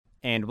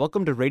And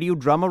welcome to Radio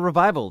Drama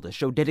Revival, the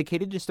show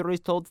dedicated to stories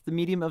told through the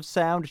medium of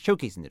sound,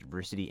 showcasing the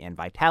diversity and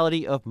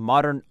vitality of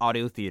modern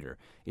audio theater.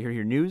 You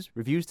hear news,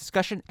 reviews,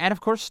 discussion, and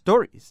of course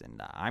stories.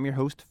 And I'm your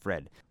host,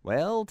 Fred.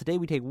 Well, today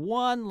we take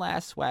one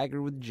last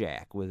swagger with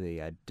Jack, with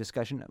a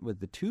discussion with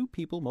the two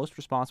people most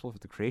responsible for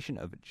the creation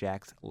of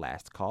Jack's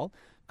Last Call.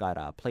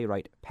 Got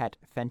playwright Pat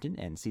Fenton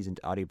and seasoned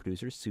audio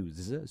producer Sue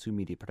Zizza, Sue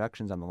Media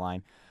Productions on the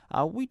line.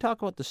 We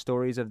talk about the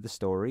stories of the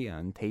story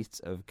and tastes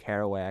of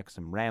Kerouac,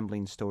 some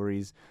rambling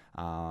stories,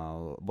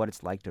 what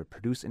it's like to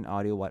produce an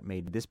audio, what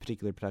made this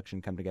particular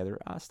production come together,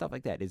 stuff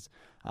like that. It's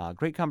a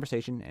great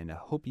conversation, and I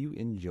hope you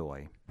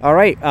enjoy. All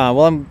right.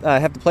 I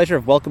have the pleasure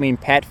of welcoming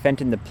Pat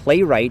Fenton, the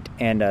playwright,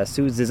 and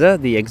Sue Zizza,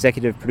 the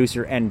executive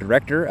producer and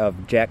director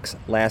of Jack's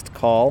Last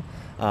Call.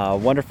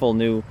 Wonderful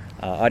new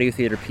audio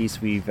theater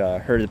piece we've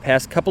heard the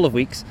past couple of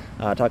weeks,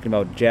 talking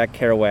about Jack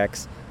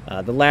Kerouac's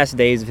the last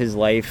days of his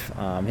life,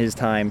 his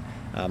time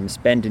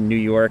spent in New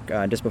York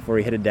just before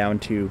he headed down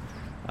to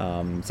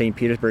St.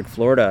 Petersburg,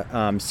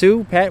 Florida.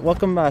 Sue, Pat,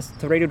 welcome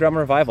to Radio Drama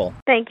Revival.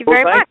 Thank you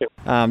very much.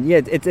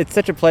 It's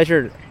such a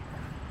pleasure.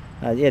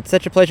 It's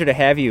such a pleasure to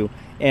have you.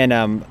 And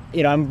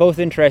I'm both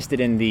interested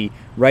in the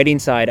writing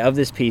side of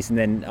this piece and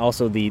then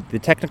also the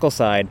technical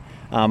side.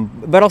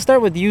 But I'll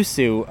start with you,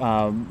 Sue.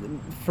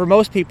 For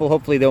most people,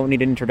 hopefully they don't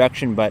need an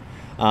introduction, but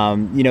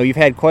you've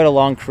had quite a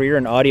long career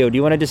in audio. Do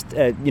you want to just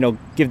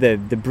give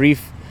the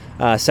brief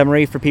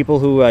summary for people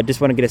who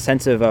just want to get a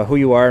sense of who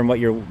you are and what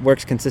your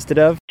works consisted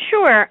of?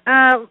 Sure.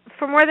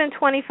 For more than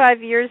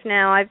 25 years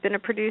now, I've been a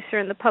producer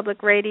in the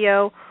public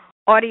radio,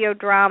 audio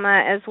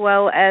drama, as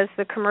well as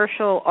the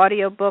commercial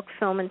audiobook,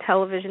 film, and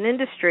television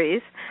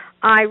industries.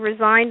 I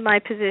resigned my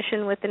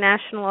position with the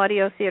National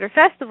Audio Theater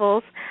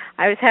Festivals.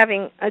 I was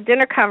having a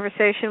dinner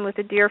conversation with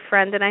a dear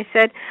friend, and I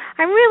said,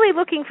 I'm really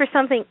looking for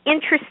something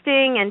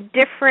interesting and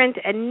different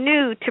and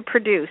new to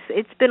produce.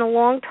 It's been a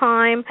long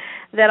time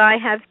that I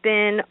have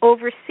been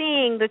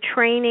overseeing the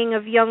training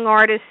of young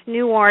artists,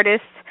 new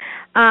artists,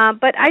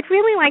 but I'd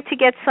really like to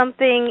get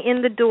something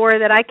in the door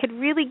that I could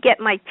really get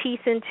my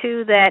teeth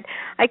into, that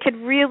I could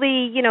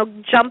really,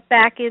 jump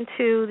back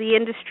into the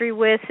industry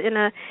with in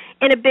a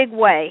big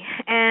way.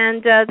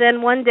 And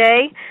then one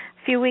day,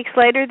 a few weeks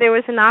later, there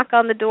was a knock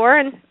on the door,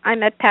 and I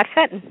met Pat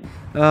Fenton.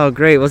 Oh,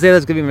 great. Well,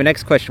 that's going to be my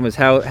next question, was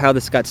how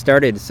this got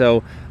started.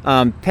 So,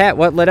 Pat,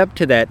 what led up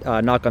to that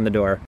knock on the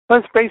door? Well,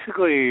 it's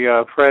basically,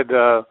 Fred,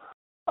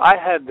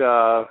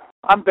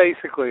 I'm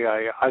basically,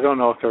 I don't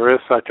know if there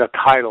is such a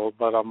title,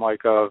 but I'm I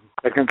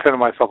consider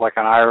myself like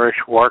an Irish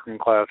working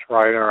class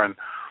writer, and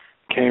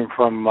came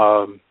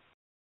from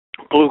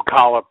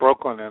blue-collar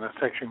Brooklyn in a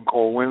section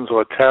called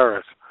Windsor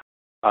Terrace.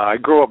 I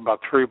grew up about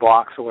 3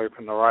 blocks away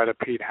from the writer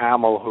Pete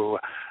Hamill, who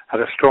had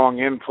a strong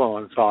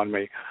influence on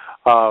me.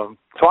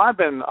 So I've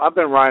been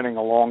writing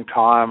a long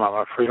time. I'm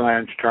a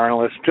freelance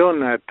journalist,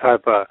 doing that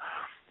type of,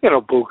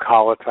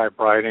 blue-collar type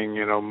writing,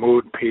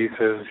 mood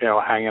pieces,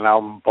 hanging out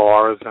in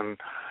bars and,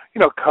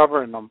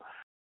 covering them.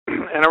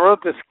 And I wrote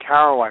this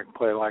Kerouac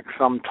play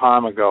some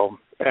time ago,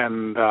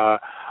 and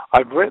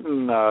I've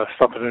written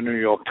stuff for the New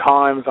York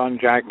Times on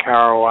Jack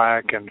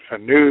Kerouac and for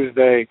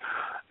Newsday,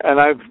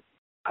 and I've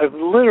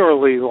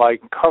literally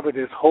covered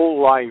his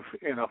whole life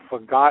in a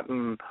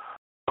forgotten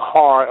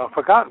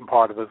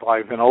part of his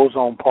life in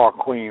Ozone Park,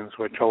 Queens,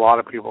 which a lot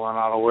of people are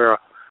not aware of.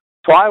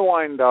 So I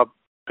wind up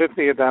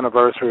 50th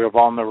anniversary of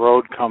On the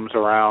Road comes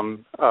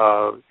around,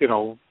 was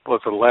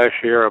it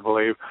last year, I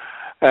believe,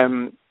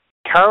 and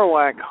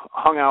Kerouac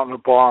hung out in a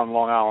bar in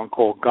Long Island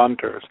called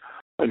Gunter's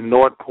in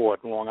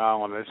Northport, Long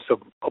Island.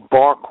 It's a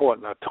bar caught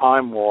in a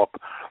time warp.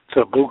 It's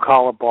a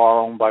blue-collar bar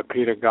owned by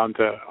Peter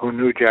Gunter, who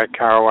knew Jack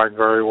Kerouac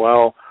very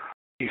well.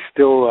 He's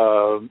still,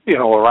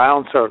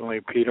 around,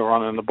 certainly, Peter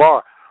running the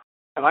bar.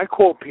 And I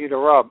called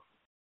Peter up,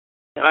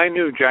 and I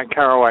knew Jack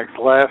Kerouac's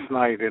last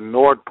night in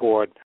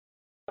Northport,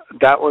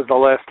 that was the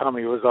last time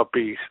he was up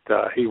east.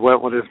 He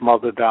went with his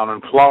mother down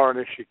in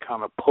Florida. She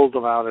kind of pulled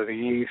him out of the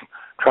east,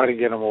 tried to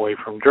get him away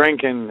from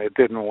drinking. It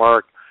didn't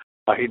work.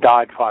 He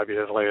died 5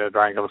 years later,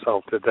 drank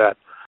himself to death.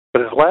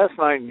 But his last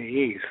night in the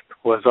east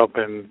was up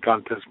in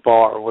Gunter's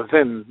bar, was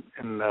in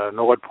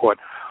Northport.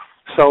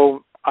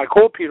 So I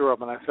called Peter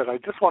up and I said, I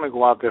just want to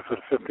go out there for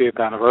the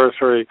 50th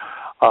anniversary.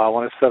 I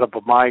want to set up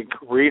a mic,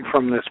 read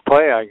from this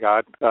play I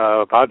got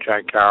about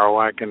Jack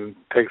Kerouac and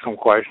take some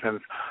questions.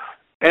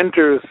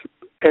 Enters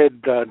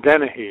Ed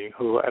Dennehy,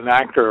 an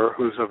actor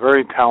who's a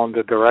very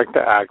talented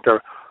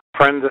director-actor,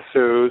 friend of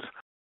Sue's.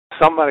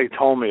 Somebody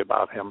told me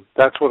about him.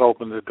 That's what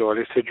opened the door.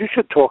 They said, you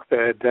should talk to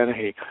Ed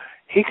Dennehy.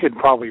 He could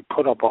probably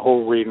put up a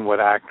whole reading with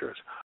actors.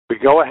 We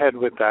go ahead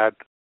with that.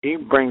 He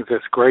brings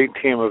this great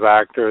team of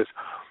actors,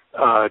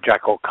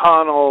 Jack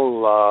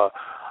O'Connell,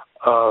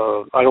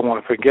 I don't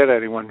want to forget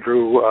anyone,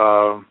 Drew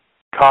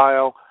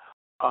Kyle.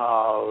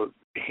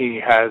 He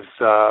has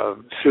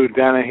Sue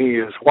Dennehy,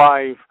 his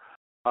wife,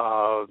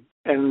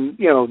 and,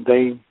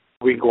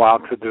 we go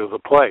out to do the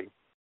play.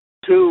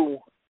 Sue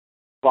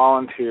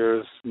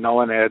volunteers,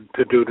 Noah and Ed,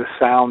 to do the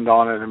sound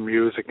on it and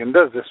music, and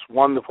does this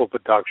wonderful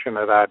production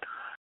of that,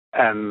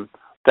 and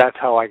that's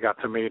how I got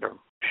to meet her.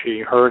 she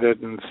heard it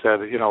and said,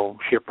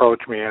 she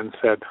approached me and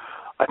said,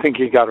 I think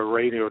you got a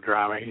radio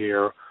drama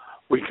here.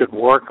 We could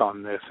work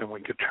on this and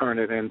we could turn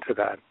it into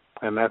that.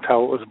 And that's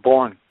how it was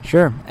born.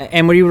 Sure.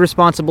 And were you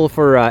responsible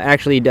for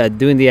actually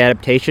doing the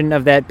adaptation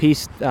of that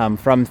piece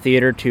from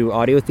theater to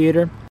audio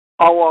theater?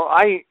 Oh, well,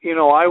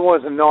 I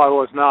wasn't. No, I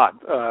was not.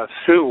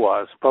 Sue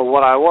was. But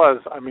what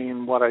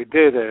I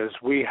did is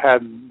we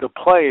had the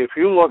play. If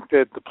you looked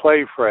at the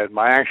play, Fred,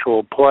 my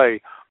actual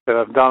play that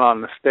I've done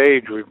on the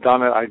stage, we've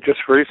done it. I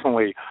just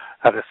recently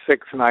had a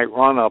 6-night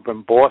run-up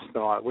in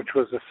Boston on it, which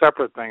was a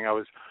separate thing I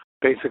was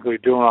basically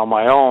doing on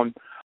my own.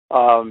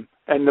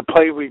 And the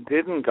play we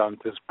did in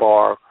Gunther's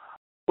Bar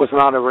was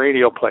not a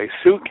radio play.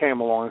 Sue came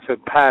along and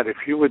said, Pat, if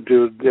you would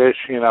do this,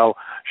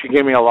 she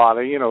gave me a lot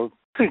of,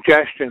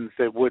 suggestions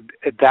that would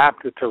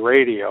adapt it to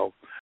radio.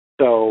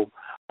 So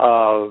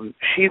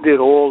she did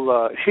all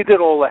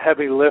the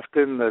heavy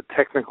lifting, the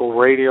technical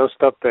radio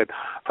stuff that,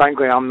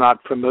 frankly, I'm not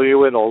familiar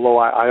with, although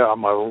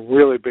I'm a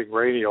really big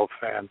radio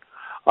fan.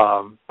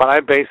 But I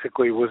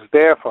basically was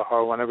there for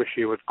her whenever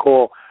she would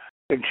call,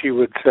 and she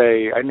would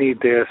say, I need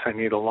this, I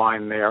need a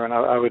line there, and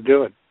I would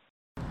do it.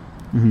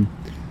 Mm-hmm.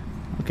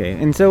 Okay,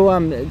 and so,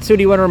 Sue,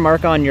 do you want to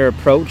remark on your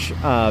approach,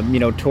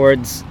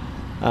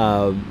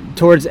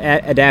 towards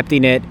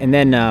adapting it, and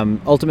then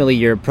ultimately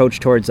your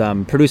approach towards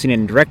producing it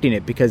and directing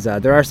it, because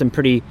there are some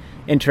pretty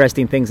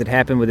interesting things that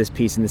happen with this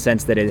piece in the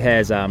sense that it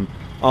has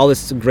all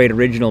this great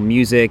original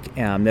music,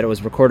 that it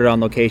was recorded on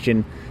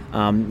location.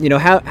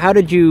 How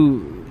did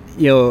you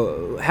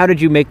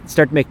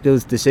start to make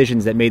those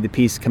decisions that made the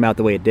piece come out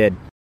the way it did?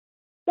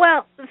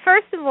 Well,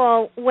 first of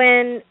all,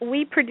 when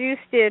we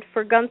produced it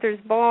for Gunther's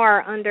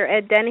Bar under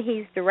Ed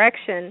Dennehy's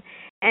direction,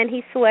 and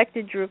he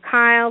selected Drew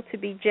Kyle to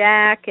be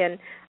Jack and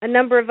a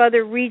number of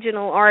other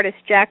regional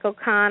artists, Jack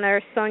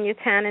O'Connor, Sonia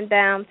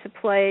Tannenbaum to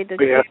play the...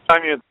 Yeah,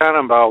 Sonia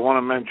Tannenbaum, I want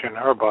to mention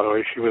her, by the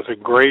way. She was a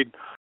great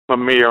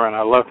Mimir, and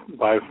I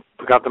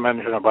forgot to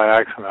mention her by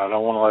accident. I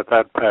don't want to let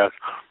that pass.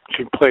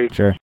 She played...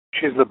 Sure.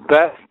 She's the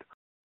best.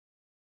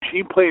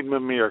 She played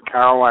Mimir,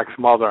 Kerouac's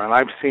mother, and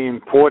I've seen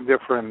 4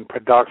 different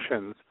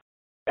productions,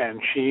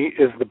 and she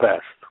is the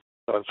best.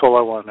 So that's all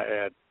I wanted to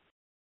add.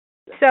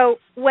 So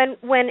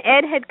when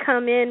Ed had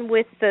come in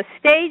with the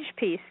stage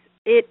piece,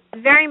 it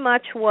very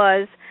much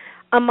was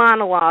a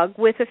monologue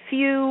with a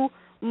few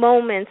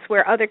moments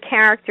where other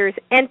characters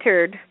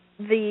entered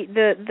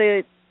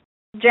the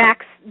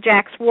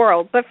Jack's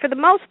world. But for the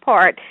most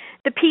part,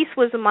 the piece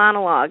was a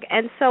monologue.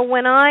 And so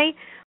when I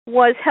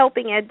was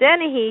helping Ed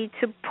Dennehy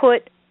to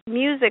put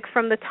music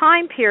from the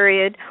time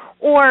period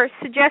or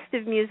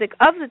suggestive music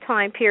of the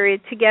time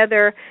period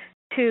together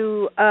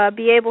to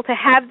be able to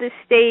have this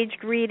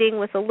staged reading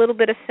with a little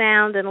bit of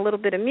sound and a little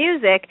bit of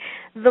music,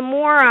 the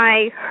more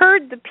I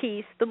heard the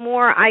piece, the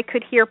more I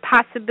could hear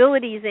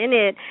possibilities in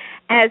it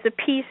as a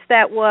piece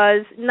that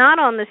was not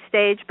on the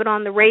stage but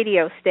on the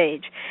radio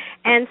stage.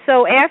 And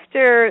so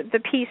after the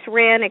piece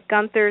ran at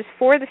Gunther's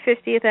for the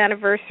 50th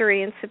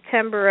anniversary in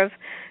September of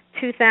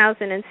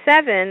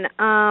 2007,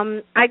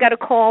 I got a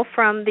call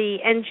from the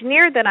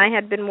engineer that I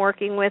had been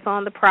working with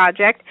on the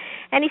project,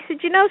 and he said,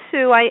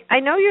 Sue, I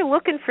know you're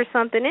looking for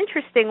something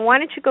interesting. Why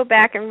don't you go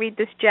back and read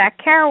this Jack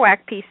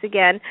Kerouac piece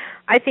again?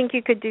 I think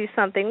you could do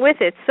something with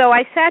it. So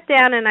I sat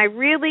down and I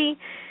really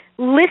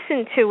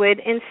listened to it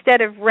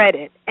instead of read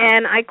it.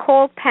 And I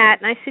called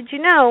Pat and I said,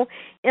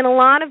 in a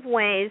lot of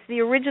ways, the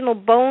original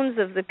bones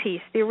of the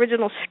piece, the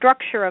original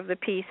structure of the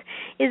piece,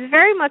 is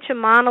very much a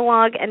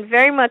monologue and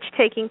very much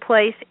taking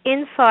place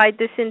inside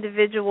this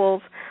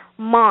individual's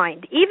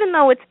mind. Even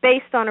though it's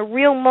based on a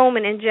real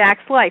moment in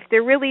Jack's life,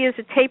 there really is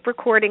a tape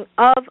recording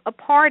of a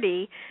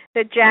party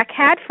that Jack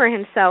had for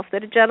himself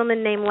that a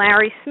gentleman named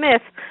Larry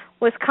Smith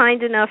was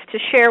kind enough to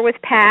share with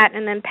Pat,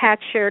 and then Pat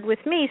shared with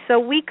me. So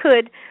we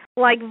could,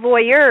 like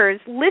voyeurs,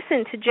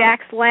 listen to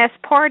Jack's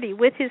last party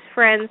with his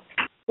friends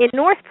in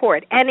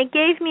Northport, and it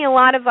gave me a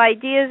lot of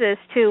ideas as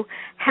to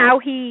how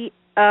he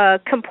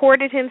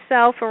comported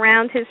himself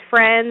around his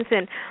friends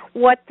and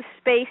what the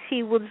space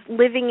he was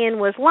living in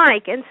was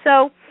like. And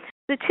so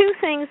the two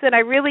things that I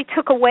really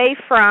took away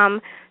from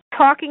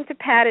talking to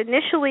Pat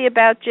initially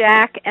about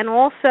Jack and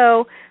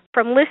also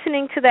from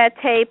listening to that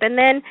tape and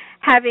then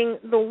having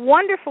the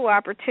wonderful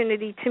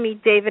opportunity to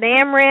meet David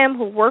Amram,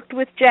 who worked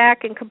with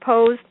Jack and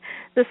composed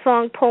the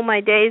song Pull My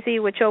Daisy,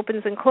 which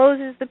opens and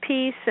closes the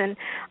piece, and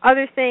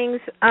other things,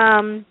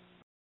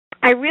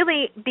 I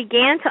really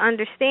began to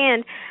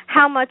understand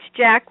how much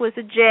Jack was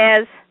a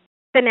jazz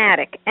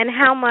fanatic and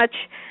how much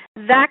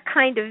that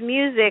kind of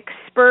music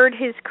spurred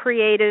his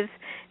creative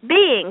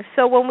being.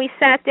 So when we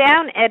sat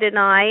down, Ed and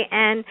I,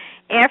 and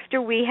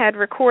after we had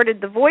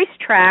recorded the voice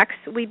tracks,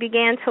 we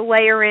began to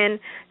layer in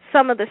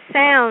some of the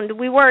sound.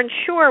 We weren't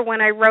sure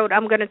when I wrote,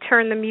 I'm going to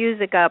turn the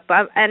music up,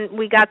 and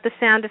we got the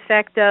sound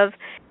effect of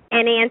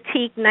an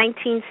antique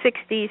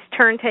 1960s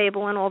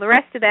turntable and all the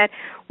rest of that.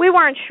 We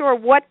weren't sure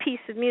what piece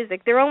of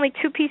music. There are only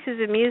two pieces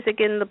of music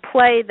in the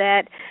play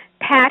that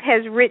Pat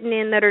has written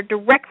in that are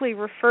directly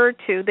referred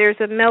to. There's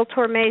a Mel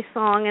Torme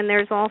song, and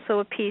there's also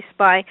a piece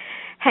by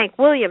Hank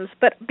Williams.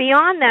 But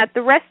beyond that,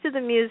 the rest of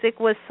the music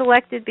was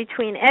selected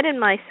between Ed and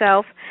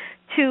myself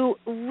to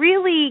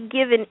really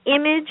give an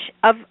image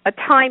of a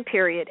time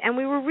period. And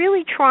we were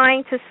really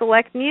trying to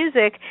select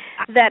music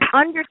that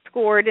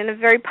underscored in a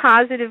very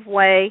positive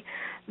way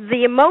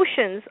the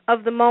emotions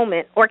of the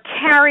moment or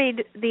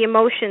carried the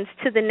emotions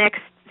to the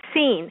next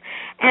scene.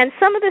 And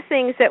some of the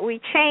things that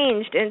we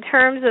changed in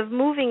terms of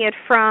moving it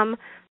from,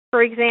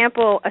 for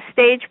example, a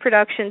stage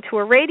production to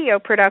a radio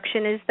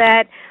production is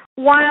that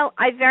while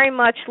I very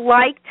much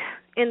liked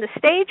in the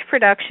stage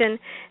production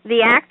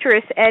the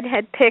actress Ed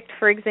had picked,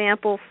 for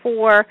example,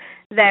 for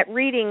that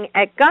reading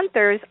at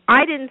Gunther's,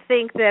 I didn't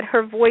think that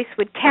her voice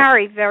would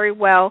carry very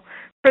well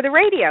for the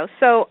radio.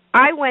 So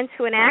I went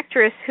to an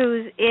actress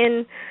who's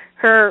in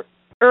her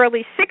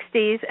early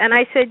 60s, and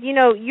I said, you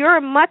know, you're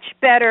a much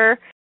better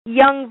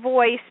young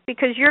voice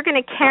because you're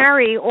going to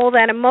carry all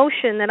that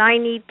emotion that I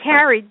need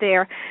carried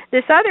there.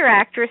 This other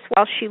actress,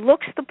 while she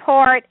looks the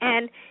part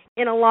and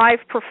in a live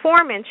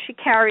performance she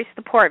carries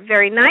the part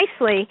very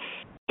nicely,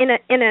 in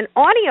an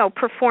audio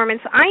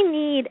performance I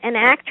need an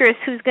actress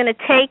who's going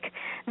to take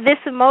this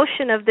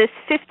emotion of this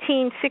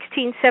 15,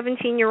 16,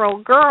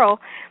 17-year-old girl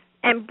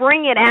and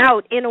bring it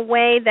out in a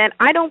way that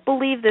I don't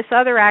believe this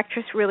other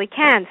actress really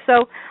can.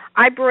 So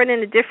I brought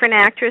in a different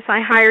actress. I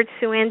hired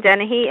Sue Ann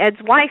Dennehy,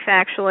 Ed's wife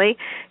actually,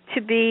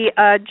 to be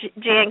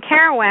Jan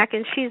Kerouac,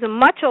 and she's a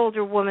much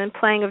older woman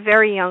playing a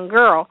very young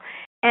girl.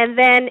 And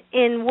then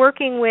in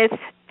working with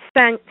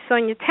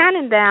Sonia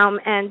Tannenbaum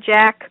and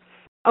Jack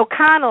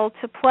O'Connell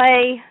to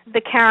play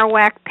the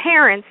Kerouac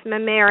parents,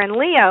 Mimere and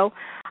Leo,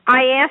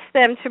 I asked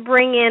them to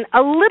bring in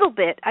a little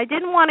bit. I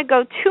didn't want to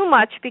go too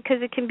much because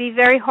it can be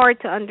very hard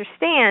to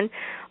understand,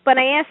 but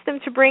I asked them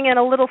to bring in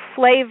a little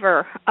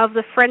flavor of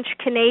the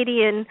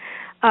French-Canadian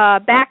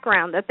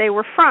background that they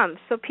were from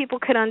so people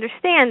could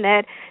understand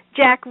that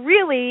Jack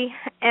really,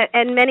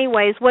 in many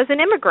ways, was an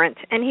immigrant,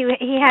 and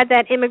he had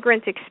that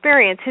immigrant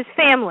experience, his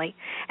family,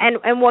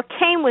 and what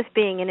came with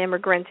being an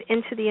immigrant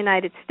into the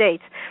United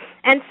States.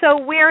 And so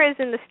whereas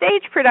in the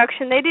stage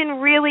production they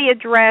didn't really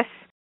address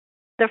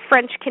the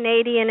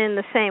French-Canadian in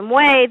the same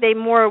way, they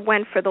more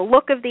went for the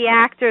look of the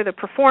actor, the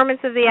performance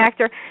of the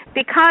actor.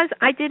 Because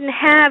I didn't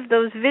have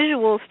those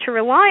visuals to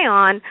rely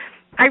on,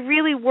 I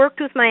really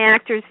worked with my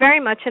actors very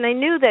much, and I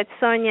knew that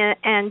Sonia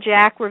and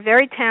Jack were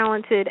very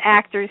talented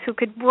actors who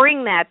could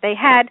bring that. They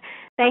had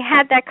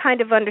that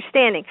kind of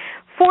understanding.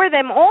 For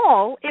them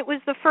all, it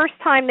was the first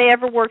time they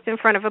ever worked in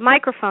front of a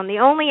microphone. The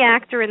only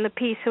actor in the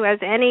piece who has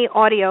any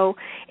audio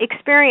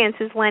experience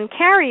is Len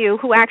Cariou,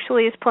 who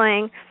actually is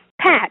playing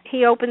Pat.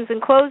 He opens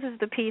and closes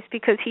the piece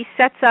because he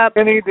sets up...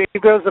 And he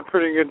does a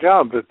pretty good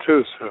job,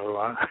 too, so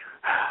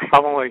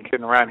I'm only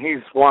kidding around.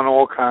 He's won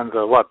all kinds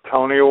of,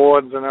 Tony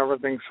Awards and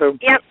everything, so...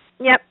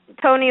 Yep,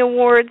 Tony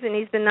Awards, and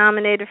he's been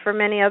nominated for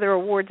many other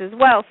awards as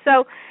well.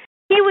 So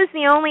he was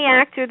the only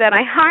actor that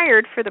I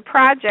hired for the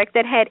project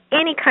that had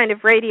any kind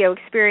of radio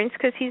experience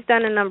because he's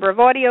done a number of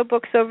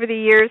audiobooks over the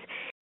years.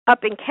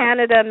 Up in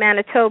Canada,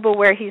 Manitoba,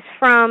 where he's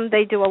from,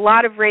 they do a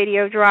lot of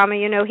radio drama.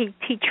 You know, he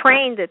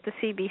trained at the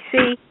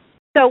CBC.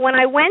 So when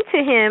I went to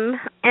him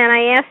and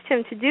I asked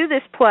him to do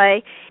this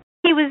play,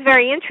 he was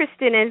very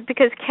interested in it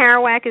because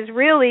Kerouac is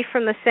really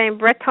from the same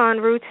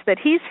Breton roots that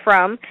he's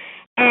from,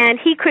 and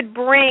he could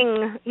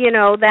bring,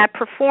 that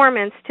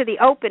performance to the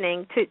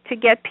opening to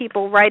get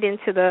people right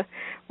into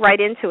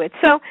it.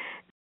 So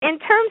in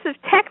terms of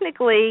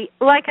technically,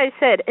 like I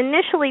said,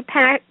 initially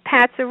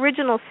Pat's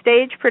original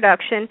stage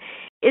production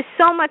is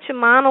so much a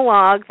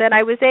monologue that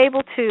I was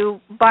able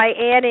to, by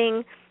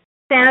adding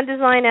sound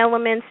design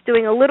elements,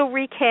 doing a little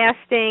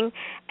recasting,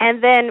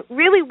 and then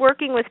really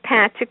working with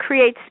Pat to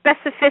create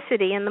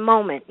specificity in the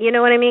moment. You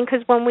know what I mean?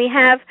 Because when we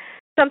have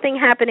something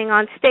happening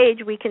on stage,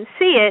 we can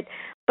see it,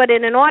 but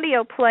in an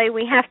audio play,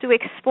 we have to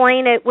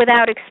explain it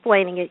without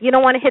explaining it. You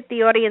don't want to hit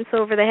the audience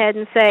over the head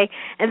and say,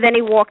 and then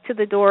he walked to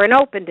the door and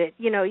opened it.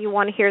 You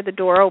want to hear the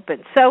door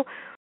open. So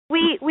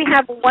we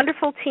have a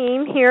wonderful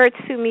team here at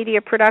Sue Media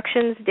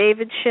Productions,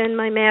 David Shin,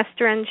 my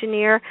master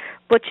engineer,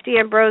 Butch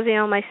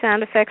D'Ambrosio, my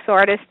sound effects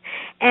artist.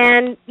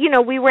 And,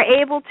 we were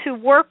able to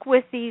work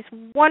with these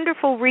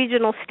wonderful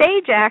regional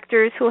stage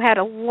actors who had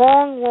a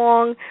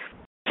long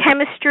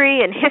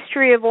chemistry and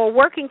history of all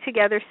working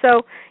together.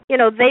 So,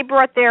 they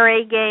brought their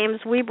A games,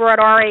 we brought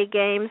our A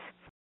games,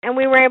 and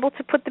we were able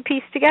to put the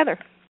piece together.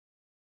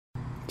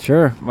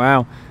 Sure.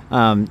 Wow.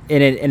 And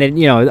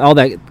it all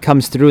that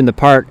comes through in the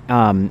part.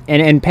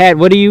 And Pat,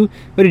 what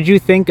did you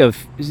think of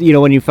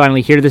when you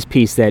finally hear this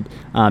piece that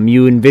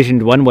you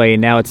envisioned one way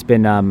and now it's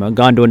been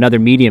gone to another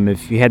medium?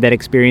 If you had that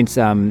experience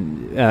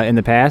in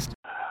the past?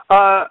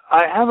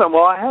 I haven't.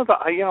 Well, I have.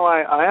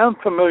 I am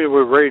familiar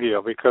with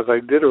radio because I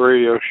did a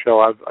radio show.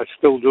 I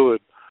still do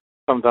it.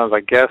 Sometimes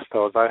I guest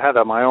host. I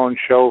had my own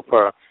show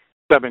for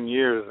 7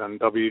 years on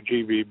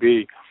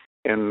WGBB.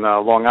 in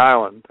Long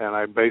Island, and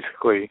I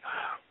basically,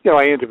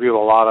 I interviewed a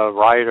lot of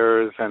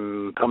writers,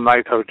 and some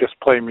nights I would just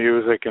play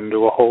music and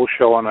do a whole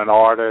show on an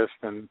artist,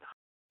 and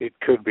it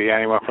could be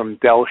anyone from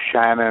Del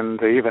Shannon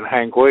to even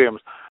Hank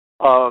Williams.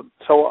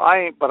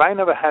 But I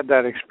never had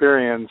that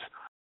experience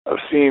of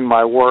seeing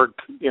my work,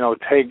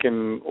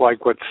 taken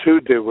like what Sue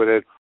did with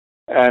it,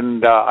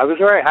 and I was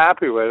very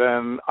happy with it.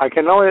 And I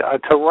can only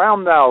to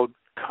round out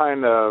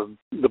kind of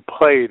the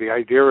play, the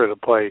idea of the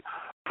play,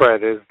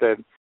 Fred, is that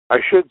I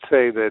should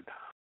say that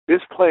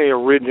this play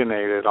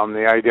originated on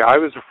the idea. I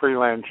was a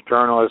freelance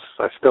journalist.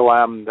 I still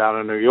am down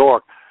in New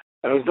York,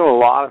 and I was doing a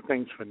lot of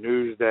things for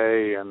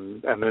Newsday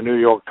and the New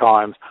York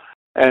Times,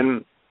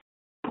 and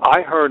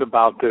I heard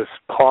about this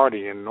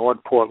party in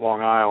Nordport,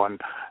 Long Island,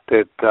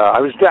 that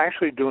I was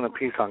actually doing a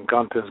piece on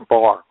Gunter's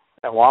Bar.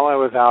 And while I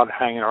was out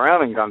hanging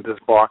around in Gunter's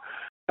Bar,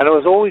 and I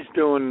was always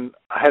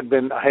I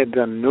had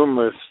done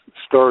numerous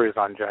stories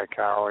on Jack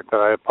Kerouac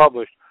that I had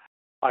published,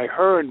 I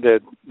heard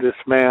that this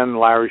man,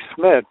 Larry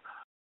Smith,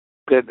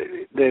 that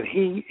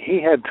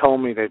he had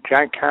told me that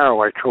Jack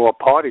Kerouac threw a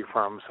party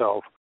for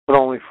himself with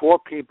only 4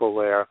 people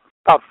there,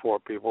 about 4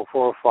 people,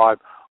 4 or 5,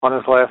 on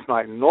his last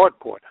night in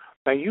Nordport.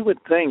 Now, you would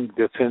think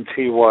that since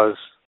he was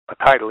a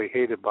titly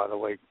hated, by the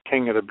way,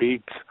 king of the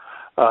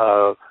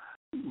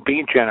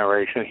beat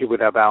generation, he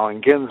would have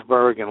Allen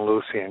Ginsberg and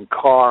Lucien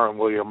Carr and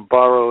William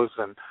Burroughs,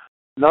 and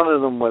none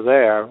of them were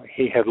there.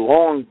 He had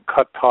long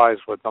cut ties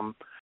with them.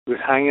 He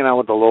was hanging out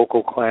with the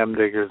local clam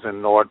diggers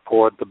in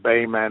Nordport, the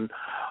Baymen,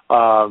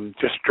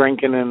 just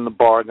drinking in the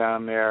bar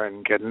down there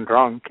and getting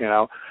drunk,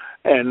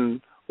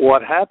 And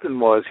what happened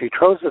was he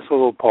throws this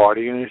little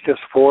party, and there's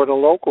just 4 of the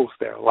locals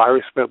there.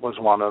 Larry Smith was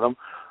one of them.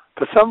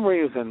 For some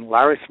reason,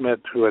 Larry Smith,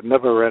 who had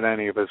never read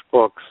any of his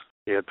books,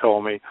 he had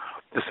told me,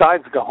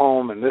 decides to go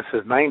home, and this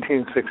is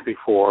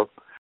 1964.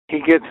 He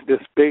gets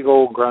this big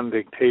old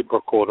Grundig tape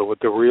recorder with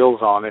the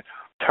reels on it,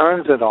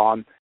 turns it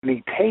on, and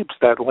he tapes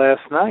that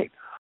last night.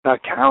 Now,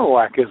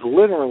 Kerouac is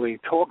literally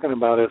talking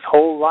about his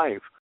whole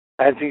life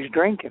as he's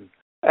drinking,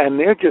 and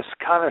they're just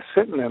kind of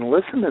sitting and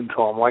listening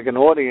to him like an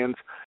audience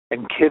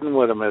and kidding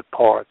with him at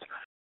parts.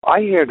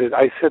 I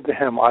said to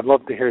him, I'd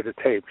love to hear the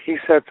tape. He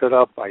sets it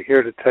up. I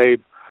hear the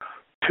tape.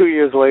 2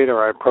 years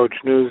later, I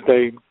approached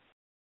Newsday.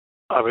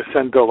 I was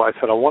sent over. I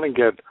said, I want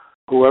to get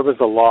whoever's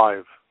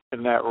alive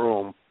in that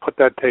room, put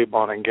that tape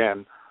on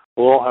again.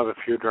 We'll all have a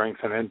few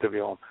drinks and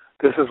interview them.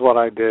 This is what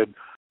I did. It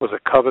was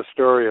a cover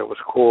story. It was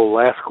called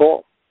Last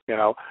Call.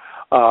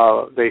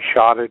 They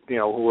shot it,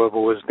 whoever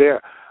was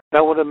there.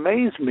 Now, what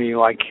amazed me,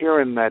 like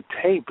hearing that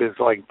tape, is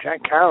like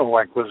Jack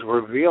Kerouac was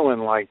revealing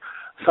like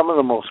some of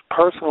the most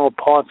personal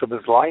parts of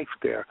his life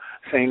there,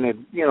 saying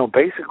that,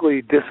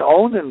 basically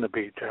disowning the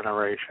Beat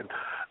generation.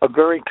 A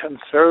very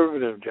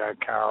conservative Jack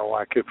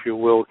Kerouac, if you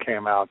will,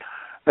 came out.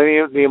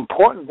 And the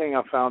important thing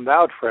I found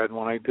out, Fred,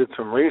 when I did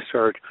some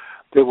research,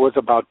 there was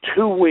about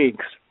 2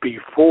 weeks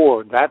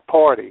before that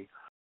party,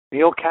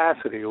 Neal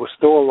Cassady, who was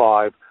still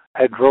alive,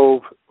 had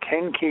drove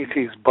Ken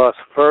Kesey's bus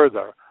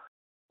further,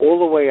 all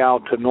the way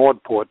out to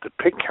Nordport to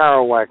pick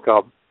Kerouac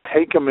up,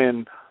 take him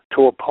in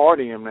to a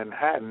party in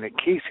Manhattan that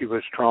Kesey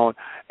was throwing,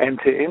 and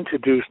to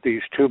introduce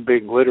these 2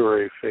 big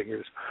literary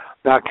figures.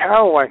 Now,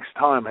 Kerouac's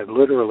time had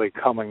literally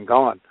come and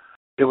gone.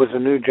 There was a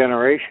new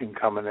generation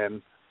coming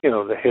in,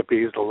 the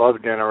hippies, the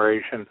love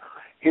generation.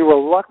 He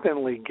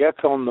reluctantly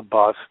gets on the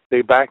bus.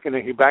 He backs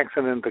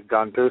it into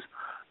Gunter's.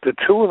 The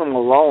 2 of them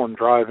alone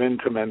drive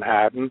into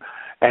Manhattan,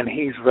 and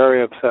he's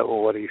very upset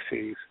with what he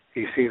sees.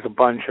 He sees a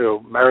bunch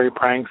of merry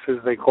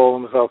pranksters, they call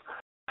themselves,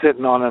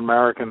 sitting on an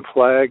American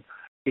flag.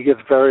 He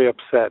gets very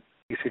upset.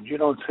 He said, you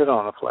don't sit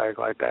on a flag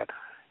like that.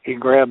 He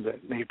grabbed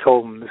it, and he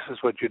told them, this is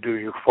what you do.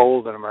 You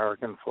fold an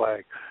American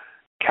flag.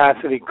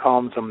 Cassady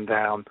calms him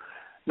down.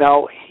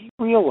 Now, he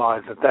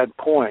realized at that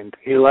point,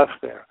 he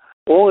left there.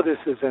 All of this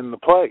is in the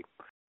play.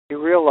 He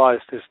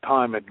realized his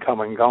time had come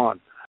and gone.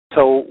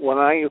 So when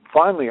I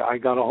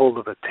got a hold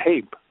of a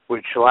tape,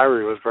 which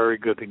Larry was very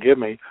good to give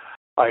me,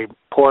 I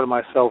poured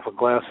myself a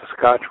glass of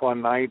scotch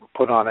one night,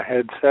 put on a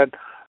headset,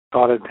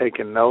 started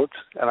taking notes,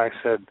 and I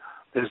said,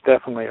 there's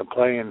definitely a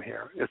play in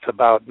here. It's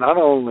about not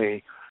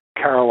only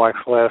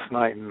Kerouac's last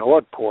night in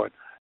Nordport,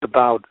 it's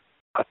about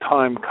a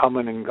time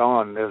coming and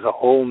gone. There's a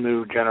whole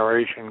new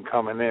generation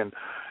coming in.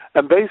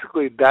 And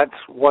basically that's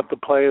what the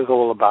play is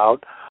all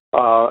about.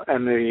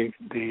 And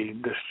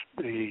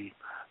the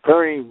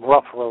very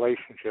rough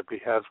relationship he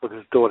has with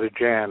his daughter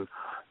Jan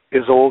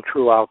is all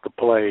throughout the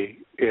play.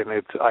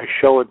 And I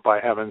show it by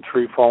having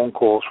 3 phone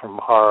calls from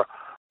her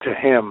to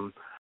him,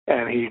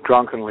 and he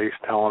drunkenly is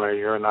telling her,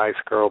 you're a nice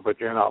girl, but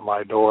you're not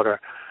my daughter.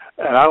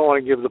 And I don't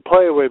want to give the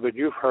play away, but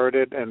you've heard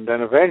it. And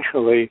then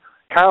eventually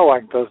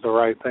Kerouac does the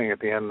right thing at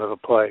the end of the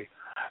play.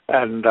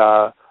 And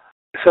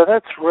so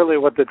that's really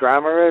what the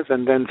drama is.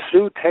 And then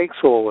Sue takes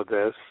all of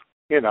this,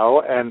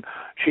 and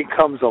she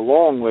comes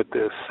along with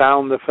this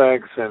sound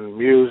effects and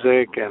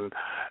music and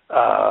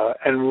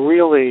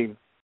really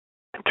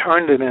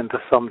turned it into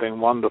something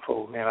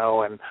wonderful,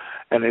 and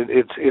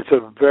it's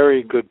a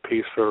very good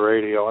piece for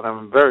radio, and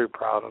I'm very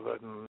proud of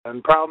it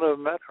and proud to have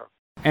met her.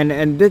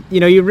 And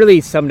you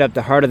really summed up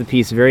the heart of the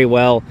piece very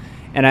well.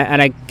 And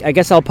I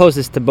guess I'll pose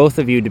this to both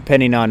of you,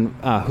 depending on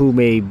who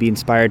may be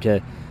inspired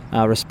to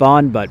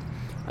respond. But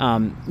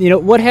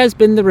what has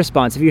been the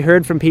response? Have you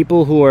heard from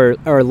people who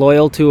are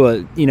loyal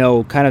to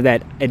kind of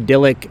that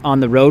idyllic on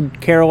the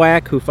road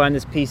Kerouac, who find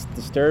this piece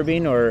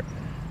disturbing, or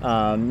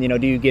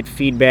do you get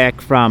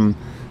feedback from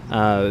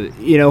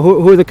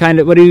who are the kind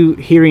of, what are you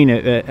hearing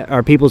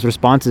are people's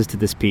responses to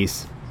this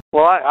piece?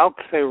 Well, I'll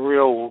say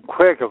real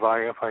quick if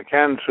I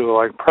can, Sue.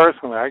 Like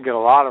personally, I get a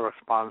lot of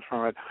response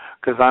from it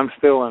because I'm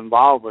still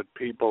involved with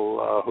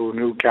people who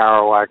knew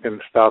Kerouac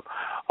and stuff.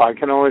 I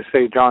can only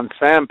say John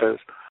Sampas,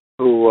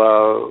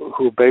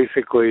 who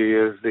basically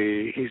is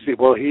he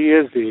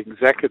is the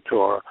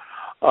executor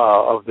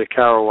of the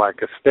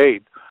Kerouac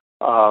estate,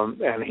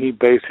 and he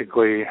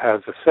basically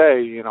has a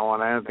say,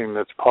 on anything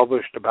that's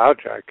published about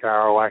Jack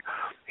Kerouac.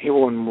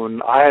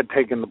 When I had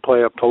taken the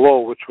play up to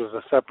Lowell, which was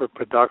a separate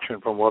production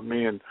from what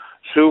me and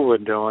Sue were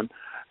doing,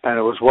 and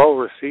it was well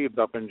received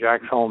up in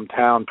Jack's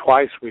hometown.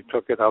 Twice we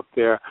took it up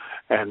there,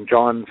 and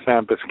John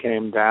Sampas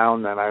came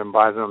down, and I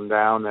invited him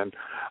down, and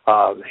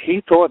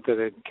he thought that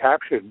it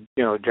captured,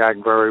 Jack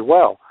very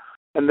well.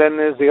 And then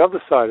there's the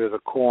other side of the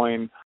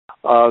coin.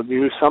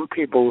 Some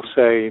people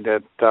say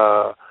that,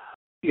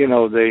 they're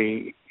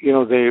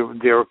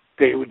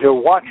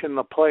watching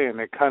the play, and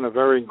they're kind of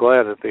very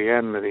glad at the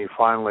end that he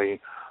finally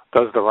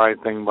does the right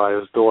thing by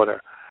his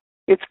daughter.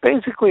 It's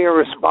basically a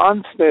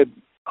response that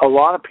a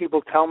lot of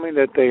people tell me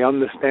that they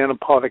understand a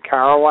part of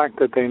Kerouac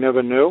that they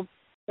never knew,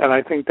 and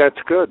I think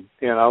that's good,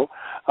 They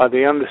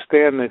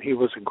understand that he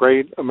was a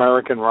great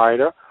American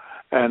writer,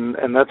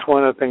 and that's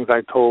one of the things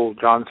I told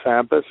John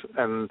Sampas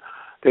and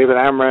David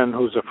Amran,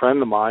 who's a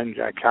friend of mine,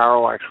 Jack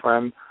Kerouac's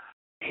friend.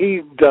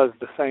 He does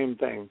the same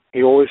thing.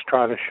 He always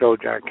tries to show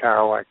Jack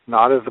Kerouac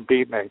not as a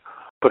beatnik,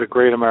 but a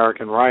great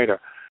American writer.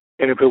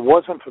 And if it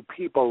wasn't for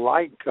people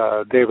like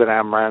David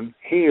Amran,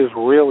 he is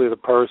really the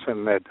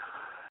person that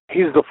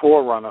he's the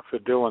forerunner for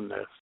doing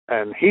this.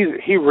 And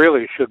he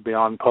really should be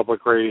on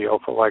public radio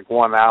for like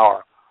 1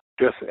 hour,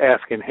 just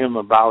asking him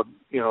about,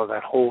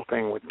 that whole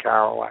thing with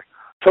Kerouac.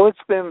 So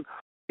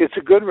it's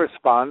a good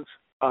response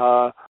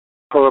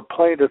for a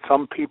play that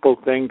some people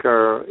think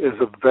is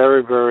a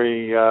very,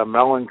 very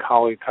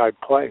melancholy type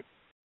play.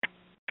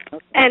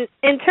 And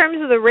in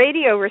terms of the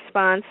radio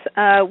response,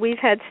 we've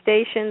had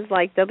stations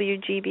like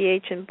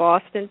WGBH in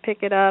Boston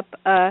pick it up.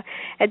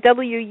 At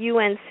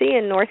WUNC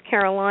in North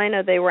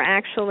Carolina,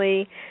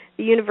 the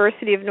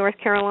University of North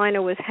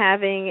Carolina was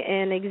having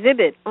an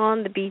exhibit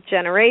on the Beat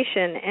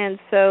Generation, and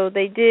so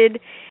they did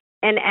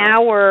an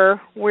hour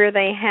where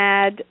they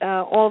had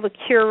all the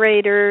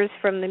curators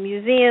from the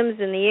museums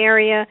in the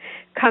area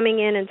coming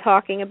in and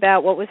talking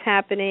about what was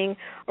happening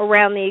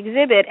around the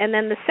exhibit. And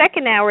then the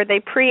second hour, they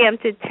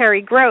preempted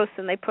Terry Gross,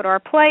 and they put our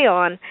play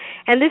on.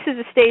 And this is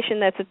a station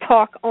that's a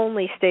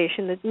talk-only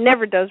station that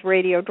never does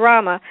radio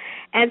drama.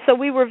 And so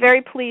we were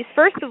very pleased,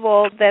 first of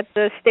all, that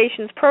the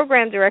station's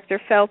program director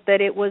felt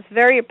that it was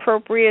very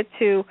appropriate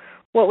to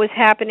what was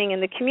happening in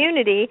the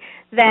community,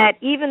 that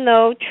even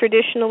though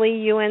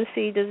traditionally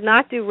UNC does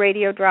not do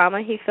radio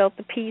drama, he felt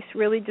the piece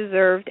really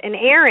deserved an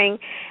airing.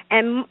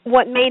 And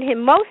what made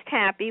him most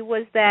happy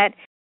was that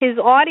his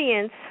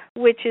audience,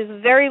 which is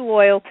very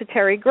loyal to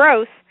Terry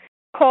Gross,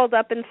 called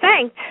up and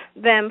thanked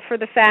them for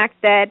the fact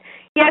that,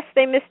 yes,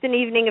 they missed an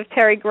evening of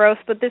Terry Gross,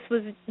 but this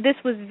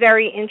was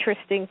very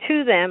interesting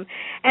to them.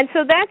 And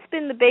so that's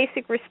been the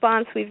basic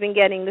response we've been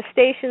getting. The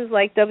stations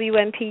like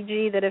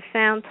WMPG that have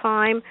found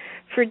time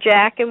for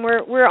Jack, and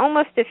we're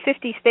almost at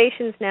 50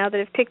 stations now that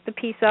have picked the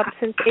piece up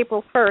since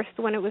April 1st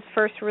when it was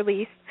first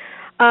released,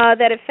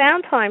 that have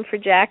found time for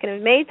Jack and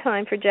have made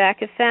time for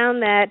Jack, have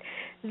found that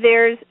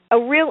there's a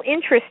real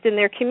interest in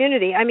their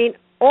community. I mean,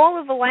 all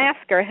of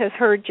Alaska has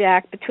heard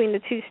Jack between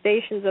the two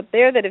stations up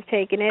there that have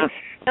taken it.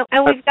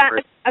 And we've got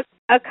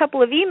a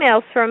couple of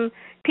emails from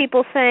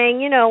people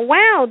saying,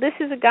 wow, this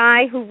is a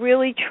guy who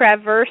really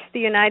traversed the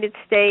United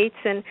States,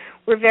 and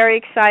we're very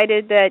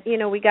excited that,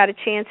 we got a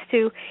chance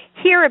to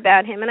hear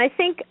about him. And I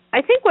think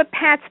what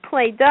Pat's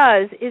play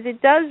does is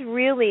it does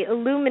really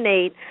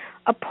illuminate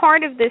a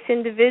part of this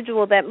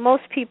individual that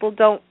most people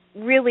don't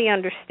really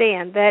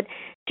understand, that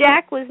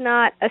Jack was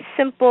not a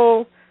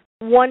simple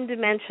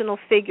one-dimensional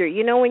figure.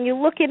 When you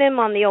look at him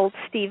on the old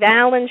Steve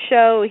Allen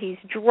show, he's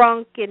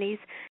drunk and he's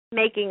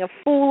making a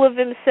fool of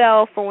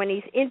himself, or when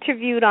he's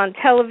interviewed on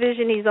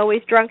television, he's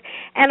always drunk.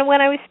 And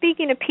when I was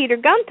speaking to Peter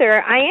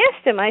Gunther, I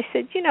asked him, I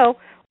said,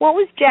 what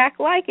was Jack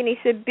like? And he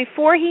said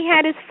before he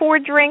had his 4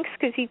 drinks,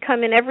 because he'd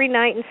come in every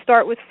night and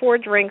start with 4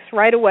 drinks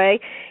right away,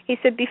 he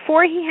said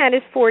before he had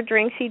his 4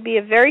 drinks, he'd be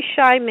a very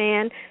shy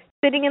man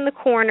sitting in the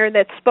corner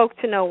that spoke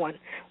to no one.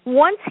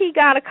 Once he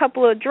got a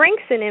couple of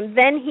drinks in him,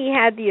 then he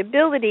had the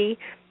ability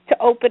to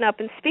open up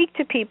and speak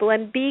to people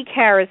and be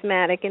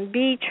charismatic and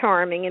be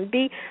charming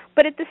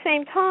but at the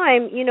same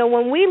time,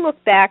 when we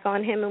look back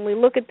on him and we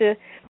look at the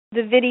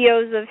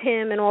videos of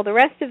him and all the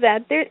rest of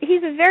that,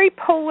 he's a very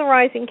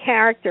polarizing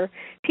character.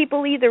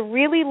 People either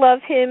really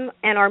love him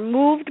and are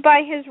moved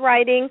by his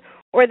writing,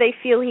 or they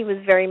feel he was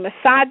very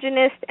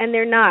misogynist, and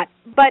they're not.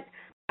 But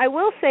I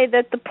will say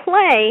that the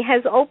play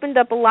has opened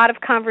up a lot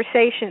of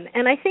conversation,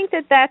 and I think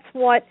that that's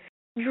what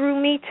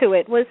drew me to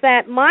it, was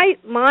that my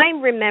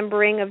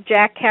remembering of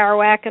Jack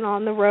Kerouac and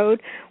On the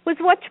Road was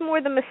much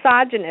more the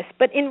misogynist.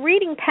 But in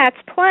reading Pat's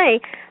play,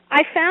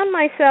 I found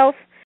myself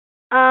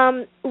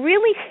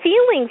really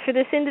feeling for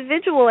this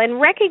individual and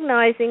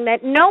recognizing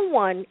that no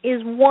one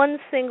is one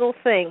single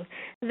thing,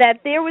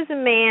 that there was a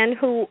man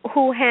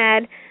who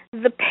had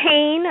the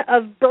pain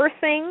of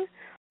birthing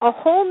a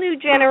whole new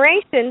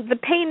generation, the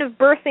pain of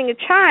birthing a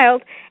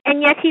child,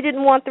 and yet he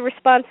didn't want the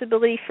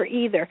responsibility for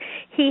either.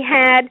 He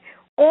had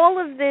all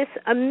of this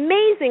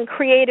amazing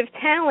creative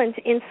talent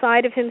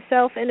inside of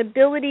himself, an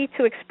ability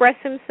to express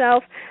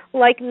himself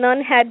like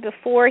none had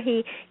before.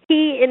 He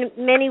in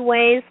many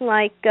ways,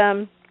 like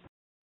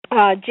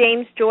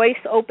James Joyce,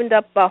 opened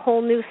up a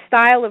whole new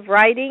style of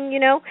writing,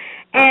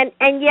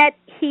 and yet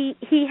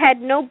he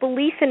had no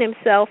belief in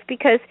himself,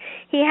 because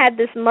he had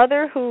this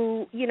mother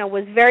who,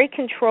 was very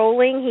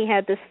controlling. He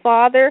had this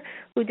father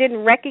who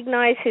didn't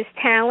recognize his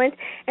talent.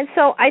 And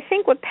so I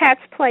think what Pat's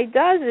play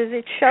does is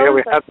it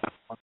shows us,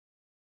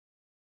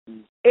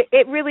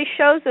 it really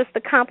shows us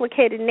the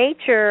complicated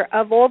nature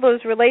of all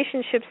those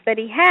relationships that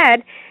he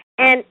had,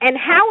 and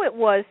how it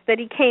was that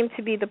he came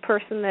to be the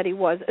person that he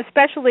was,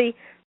 especially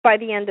by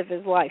the end of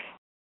his life.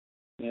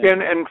 Yeah.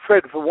 And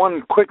Fred, for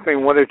one quick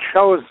thing, what it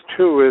shows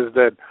too is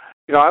that,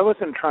 I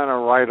wasn't trying to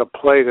write a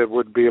play that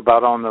would be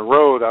about On the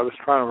Road. I was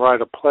trying to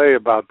write a play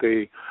about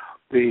the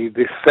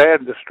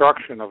sad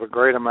destruction of a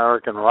great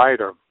American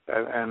writer,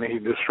 and he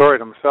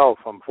destroyed himself,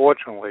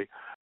 unfortunately.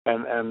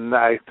 And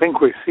I think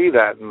we see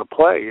that in the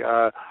play.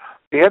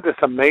 He had this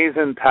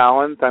amazing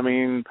talent. I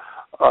mean,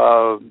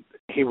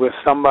 he was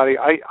somebody.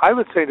 I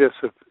would say this: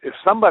 if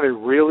somebody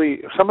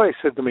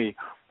said to me,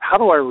 "How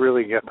do I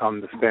really get to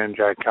understand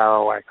Jack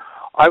Kerouac?"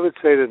 I would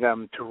say to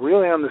them, to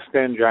really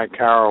understand Jack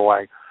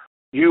Kerouac,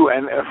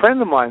 and a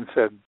friend of mine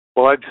said,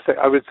 well,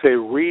 I would say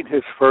read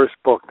his first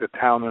book, The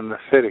Town and the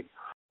City.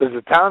 Because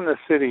The Town and the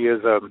City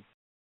is a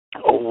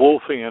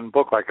Wolfian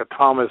book, like a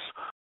Thomas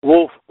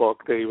Wolfe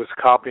book that he was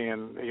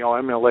copying,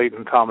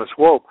 emulating Thomas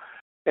Wolfe.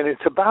 And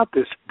it's about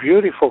this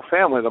beautiful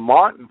family, the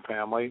Martin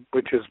family,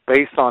 which is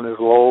based on his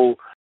Lowell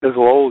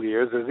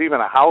years. There's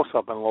even a house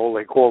up in Lowell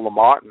they call the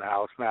Martin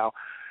House now.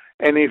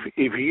 And if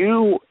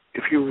you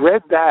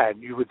read that,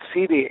 you would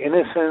see the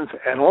innocence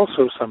and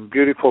also some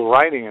beautiful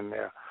writing in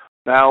there.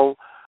 Now,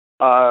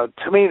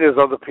 to me, there's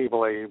other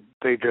people,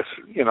 they just,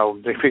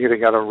 they figure they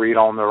got to read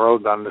On the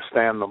Road to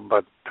understand them.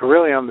 But to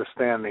really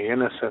understand the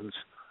innocence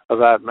of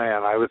that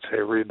man, I would say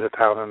read The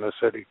Town and the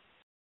City.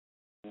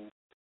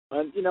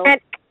 And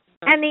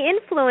the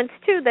influence,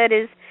 too, that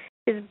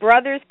his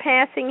brother's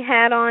passing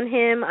had on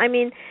him. I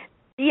mean,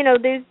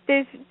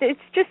 it's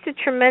just a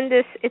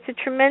tremendous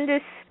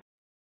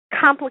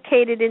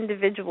complicated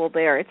individual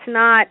there. It's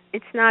not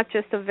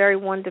just a very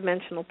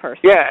one-dimensional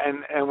person. Yeah,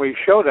 and we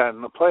show that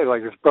in the play.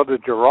 Like, his brother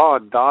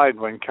Gerard died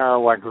when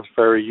Kerouac was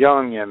very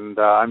young, and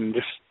I'm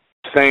just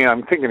saying,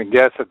 I'm taking a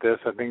guess at this.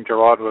 I think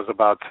Gerard was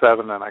about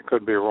 7, and I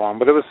could be wrong,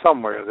 but it was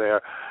somewhere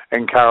there,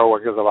 and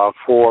Kerouac is about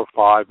 4 or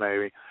 5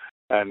 maybe.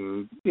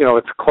 And,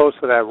 it's close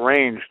to that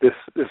range.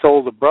 This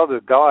older brother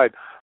died.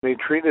 They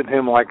treated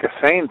him like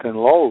a saint in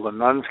Lowell. The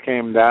nuns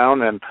came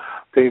down, and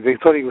they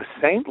thought he was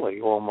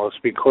saintly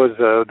almost, because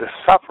of the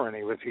suffering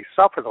he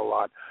suffered a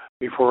lot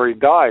before he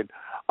died.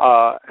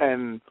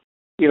 And,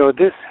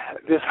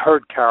 this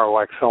hurt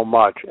Kerouac so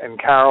much. And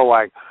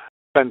Kerouac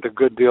spent a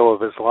good deal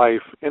of his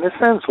life, in a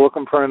sense,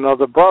 looking for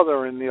another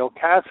brother in Neal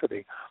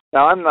Cassady.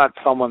 Now, I'm not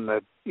someone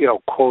that,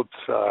 quotes,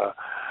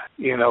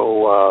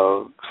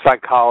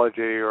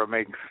 psychology or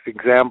makes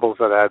examples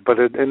of that, but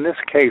in this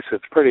case,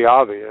 it's pretty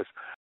obvious.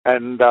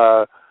 And,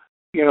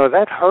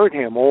 that hurt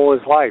him all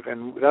his life,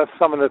 and that's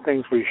some of the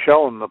things we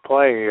show in the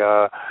play.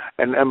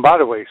 And by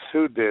the way,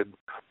 Sue did.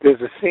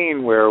 There's a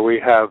scene where we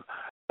have,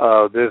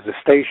 there's the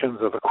Stations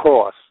of the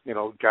Cross.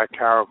 Jack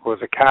Kerouac was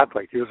a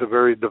Catholic. He was a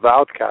very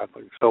devout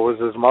Catholic. So was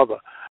his mother.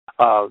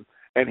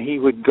 And he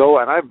would go,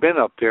 and I've been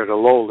up there to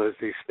Lowell. There's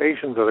these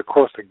Stations of the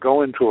Cross that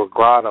go into a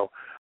grotto.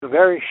 It's a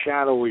very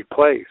shadowy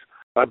place.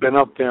 I've been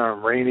up there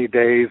on rainy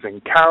days,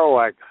 and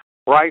Kerouac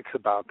writes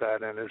about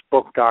that in his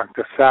book,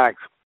 Dr.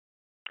 Sachs,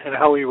 and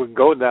how he would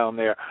go down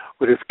there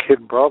with his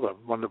kid brother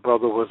when the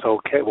brother was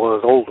okay, well,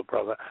 his older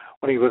brother,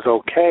 when he was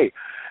okay.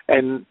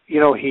 And,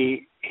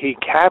 he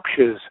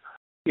captures,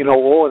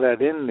 all of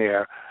that in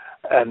there,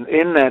 and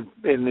in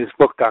his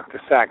book,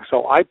 Dr. Sachs.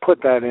 So I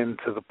put that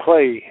into the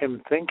play,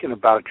 him thinking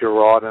about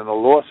Gerard and the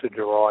loss of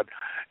Gerard,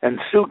 and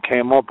Sue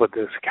came up with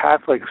this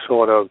Catholic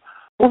sort of,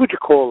 what would you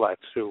call that,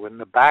 Sue, in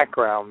the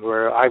background,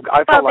 where I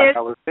felt like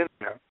I was in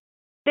there.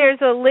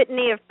 There's a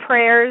litany of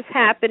prayers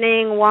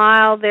happening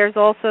while there's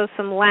also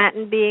some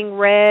Latin being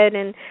read,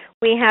 and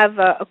we have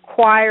a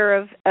choir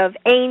of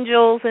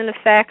angels, in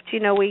effect.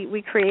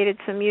 We created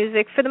some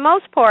music. For the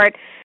most part,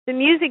 the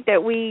music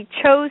that we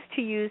chose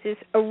to use is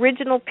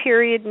original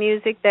period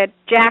music that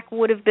Jack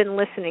would have been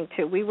listening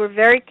to. We were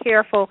very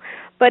careful,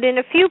 but in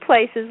a few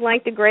places,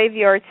 like the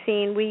graveyard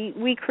scene,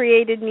 we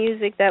created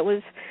music that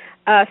was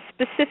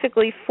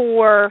specifically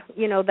for,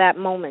 that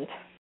moment.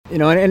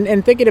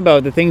 And thinking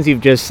about the things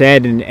you've just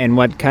said and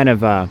what kind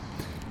of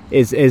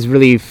is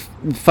really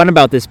fun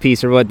about this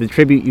piece, or what the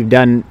tribute you've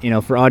done,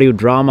 for audio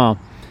drama,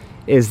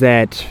 is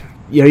that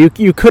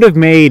you could have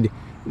made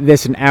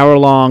this an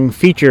hour-long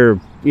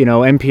feature,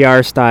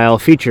 NPR style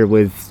feature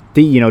with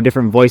the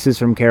different voices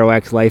from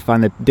Kerouac's life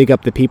dig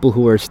up the people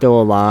who are still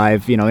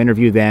alive,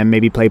 interview them,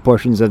 maybe play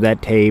portions of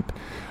that tape,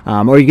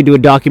 or you could do a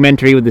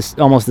documentary with this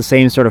almost the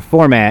same sort of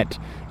format,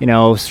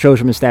 show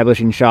some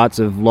establishing shots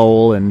of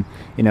Lowell and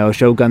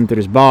show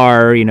Gunther's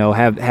bar,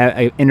 have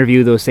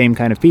interview those same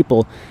kind of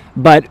people,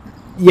 but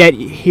yet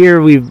here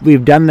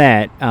we've done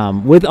that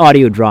with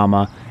audio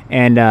drama.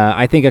 And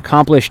I think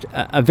accomplished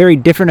a very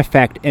different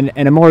effect and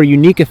a more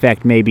unique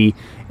effect, maybe,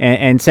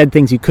 and said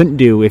things you couldn't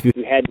do if you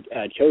had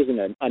chosen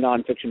a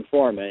nonfiction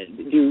form.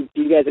 Do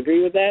you guys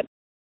agree with that?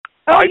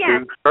 I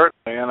do,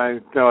 certainly, and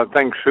I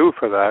thank Sue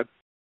for that.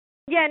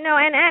 Yeah, no,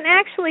 and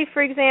actually,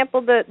 for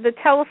example, the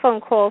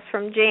telephone calls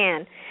from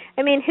Jan.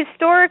 I mean,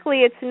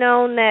 historically, it's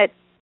known that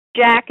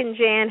Jack and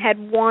Jan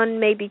had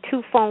one, maybe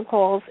two phone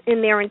calls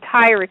in their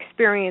entire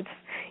experience,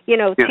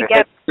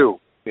 together. Two.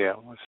 Yeah,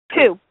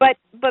 two. But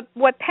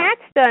what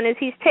Pat's done is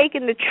he's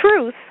taken the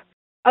truth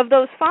of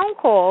those phone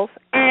calls,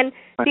 and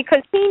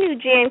because he knew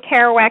Jan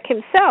Kerouac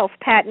himself,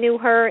 Pat knew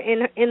her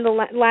in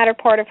the latter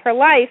part of her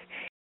life,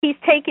 he's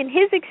taken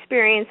his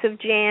experience of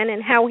Jan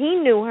and how he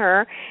knew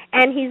her,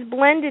 and he's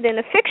blended in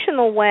a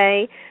fictional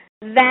way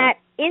that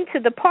into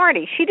the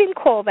party. She didn't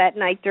call that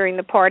night during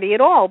the party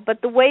at all,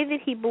 but the way that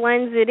he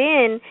blends it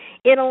in,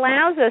 it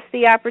allows us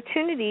the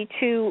opportunity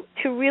to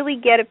really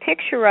get a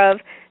picture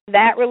of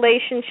that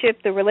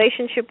relationship, the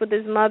relationship with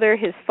his mother,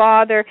 his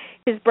father,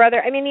 his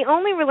brother. I mean, the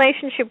only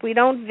relationship we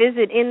don't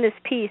visit in this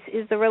piece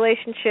is the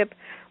relationship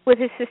with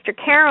his sister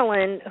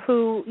Carolyn,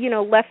 who,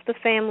 left the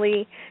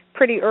family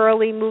pretty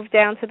early, moved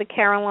down to the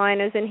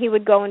Carolinas, and he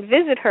would go and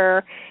visit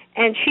her,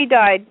 and she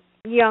died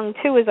young,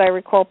 too, as I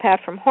recall,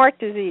 Pat, from heart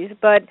disease.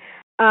 But,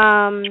 she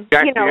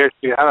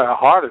had a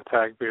heart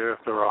attack after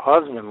her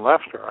husband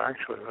left her,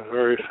 actually. It was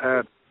very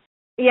sad.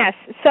 Yes.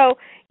 So,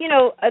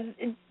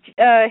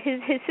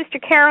 his sister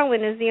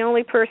Carolyn is the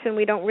only person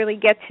we don't really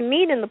get to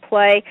meet in the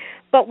play,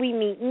 but we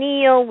meet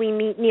Neil. We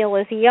meet Neil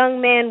as a young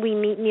man. We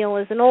meet Neil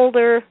as an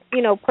older,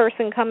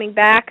 person coming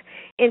back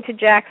into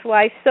Jack's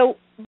life. So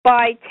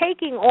by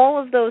taking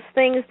all of those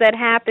things that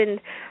happened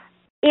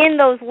in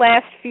those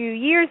last few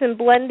years and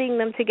blending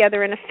them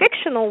together in a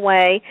fictional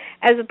way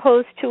as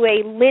opposed to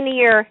a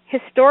linear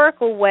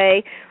historical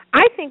way,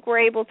 I think we're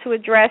able to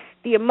address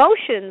the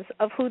emotions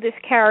of who this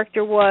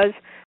character was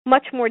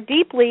much more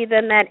deeply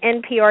than that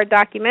NPR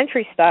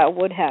documentary style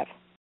would have.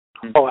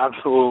 Oh,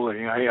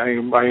 absolutely. I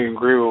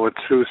agree with what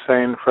Sue's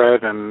saying,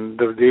 Fred. And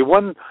the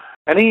one,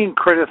 any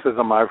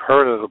criticism I've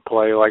heard of the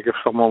play, like if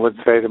someone would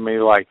say to me,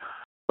 like,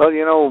 well,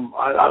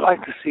 I'd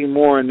like to see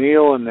more of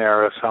Neil in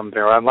there or something,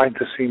 or I'd like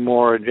to see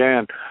more of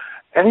Jan.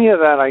 Any of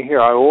that I hear,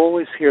 I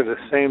always hear the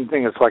same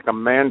thing. It's like a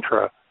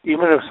mantra.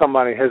 Even if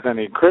somebody has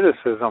any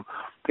criticism,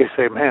 they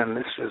say, man,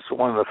 this is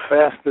one of the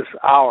fastest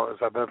hours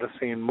I've ever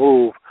seen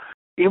move,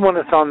 even when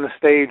it's on the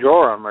stage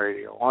or on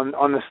radio.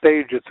 On the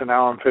stage, it's an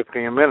hour and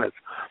 15 minutes.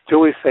 So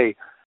we say,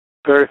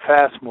 very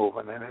fast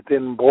moving, and it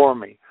didn't bore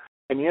me.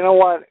 And you know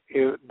what?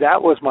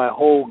 That was my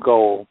whole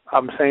goal.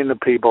 I'm saying to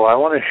people, I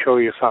want to show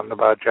you something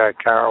about Jack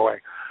Kerouac.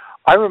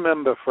 I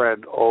remember,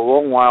 Fred, a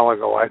long while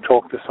ago, I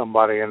talked to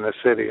somebody in the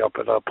city up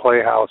at a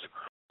playhouse,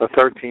 the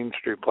 13th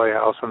Street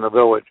Playhouse in the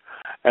Village,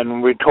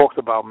 and we talked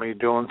about me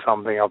doing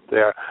something up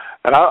there.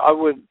 And I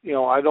would,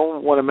 I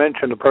don't want to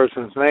mention the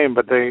person's name,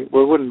 but it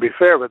wouldn't be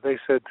fair, but they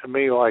said to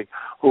me, like,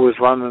 who was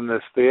running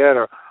this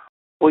theater,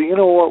 well, you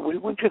know what, we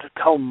want you to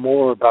tell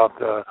more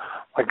about a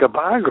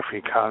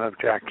biography kind of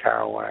Jack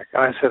Kerouac.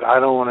 And I said, I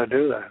don't want to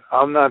do that.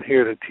 I'm not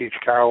here to teach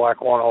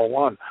Kerouac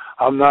 101.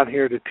 I'm not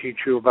here to teach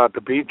you about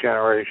the Beat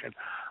Generation.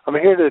 I'm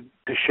here to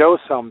show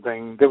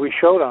something that we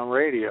showed on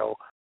radio,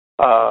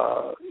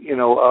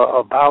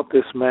 about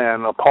this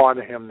man, a part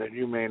of him that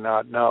you may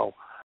not know.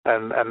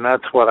 And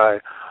that's what I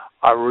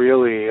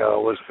really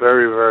was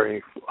very,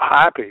 very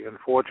happy and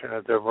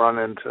fortunate to run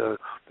into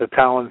the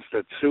talents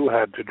that Sue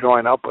had to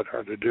join up with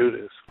her to do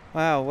this.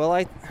 Wow. Well,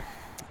 I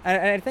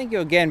thank you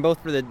again both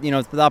for the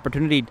for the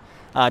opportunity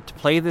to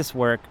play this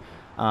work,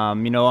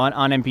 on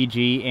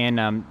MPG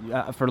and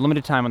for a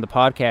limited time on the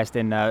podcast,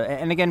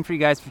 and again for you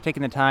guys for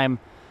taking the time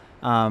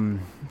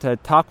to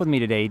talk with me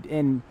today.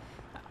 And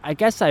I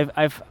guess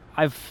I've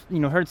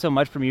heard so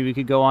much from you. We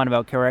could go on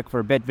about Kerouac for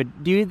a bit,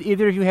 but do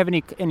either of you have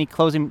any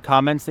closing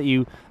comments that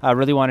you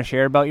really want to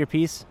share about your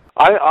piece?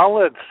 I'll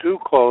let Sue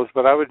close,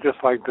 but I would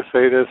just like to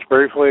say this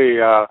briefly.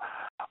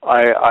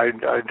 I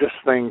just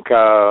think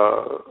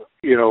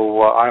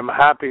I'm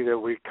happy that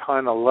we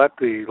kind of let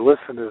the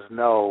listeners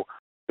know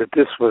that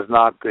this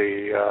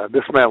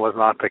man was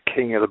not the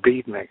king of the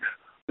beatniks.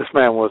 This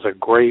man was a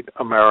great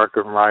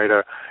American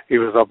writer. He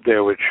was up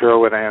there with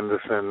Sherwood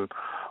Anderson,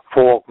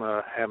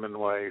 Faulkner,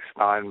 Hemingway,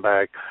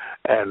 Steinbeck,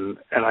 and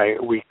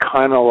we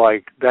kind of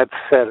like that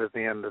said at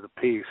the end of the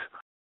piece,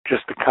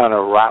 just to kind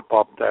of wrap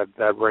up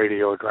that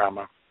radio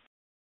drama.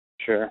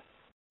 Sure.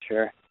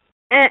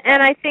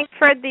 And I think,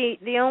 Fred,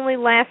 the only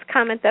last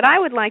comment that I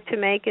would like to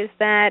make is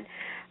that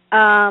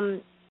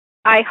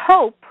I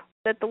hope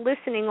that the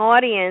listening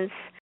audience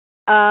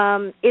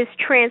is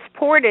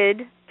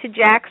transported to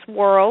Jack's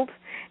world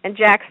and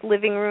Jack's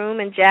living room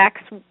and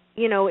Jack's,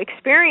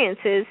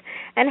 experiences,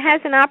 and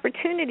has an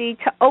opportunity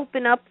to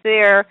open up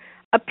their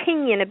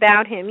opinion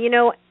about him.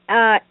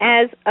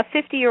 As a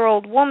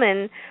 50-year-old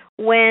woman,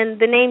 when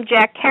the name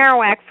Jack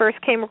Kerouac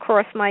first came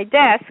across my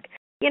desk,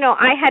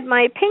 I had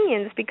my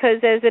opinions because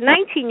as a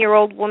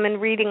 19-year-old woman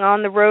reading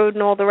On the Road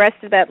and all the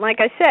rest of that, like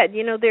I said,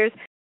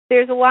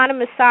 there's a lot of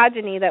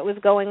misogyny that was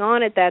going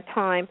on at that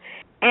time.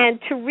 And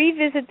to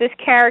revisit this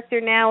character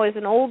now as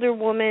an older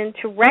woman,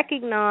 to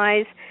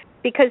recognize,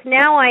 because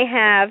now I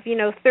have,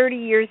 30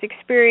 years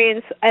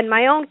experience and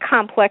my own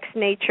complex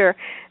nature,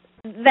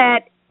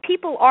 that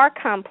people are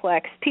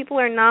complex. People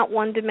are not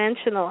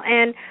one-dimensional.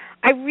 And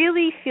I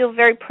really feel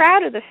very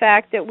proud of the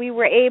fact that we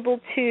were able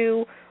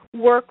to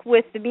work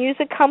with the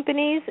music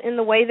companies in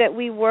the way that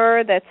we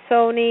were, that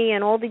Sony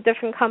and all the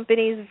different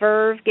companies,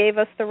 Verve, gave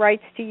us the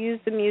rights to use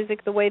the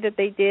music the way that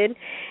they did,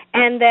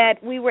 and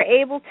that we were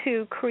able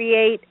to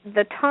create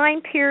the time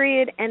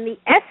period and the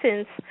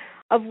essence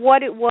of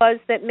what it was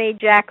that made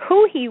Jack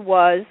who he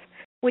was,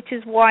 which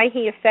is why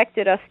he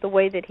affected us the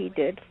way that he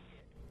did.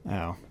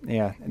 Oh,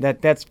 yeah,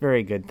 that's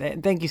very good.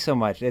 Thank you so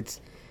much.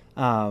 It's,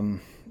 and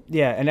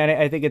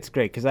I think it's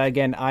great because,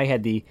 I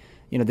had the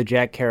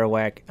Jack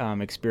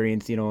Kerouac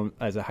experience,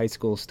 as a high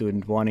school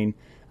student, wanting,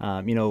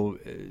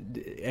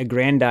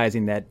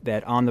 aggrandizing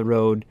that on the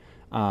road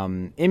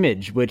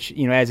image, which,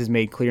 as is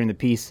made clear in the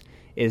piece,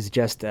 is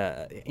just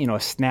a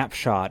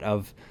snapshot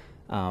of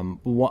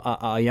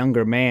a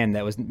younger man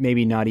that was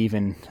maybe not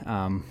even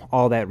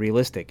all that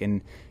realistic.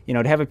 And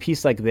to have a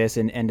piece like this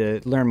and to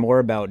learn more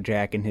about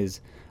Jack and his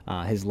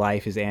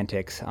life, his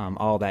antics,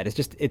 all that,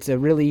 it's a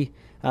really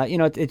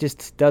it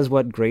just does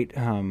what great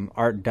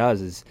art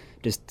does, is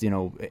just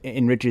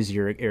enriches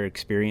your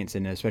experience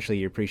and especially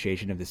your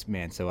appreciation of this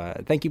man. So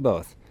thank you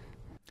both.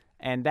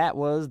 And that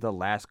was The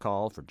Last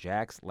Call for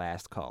Jack's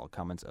Last Call.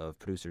 Comments of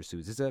producer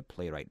Sue Zizza,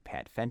 playwright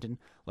Pat Fenton.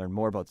 Learn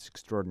more about this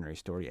extraordinary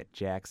story at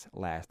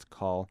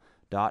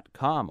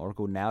jackslastcall.com, or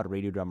go now to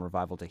Radio Drama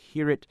Revival to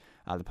hear it.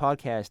 The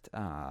podcast,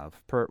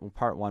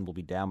 part 1 will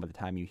be down by the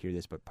time you hear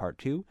this, but part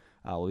 2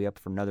 will be up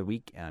for another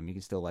week. You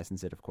can still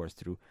license it, of course,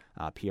 through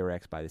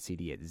PRX by the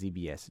CD at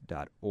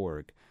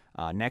zbs.org.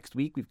 Next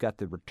week, we've got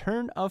the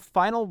return of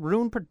Final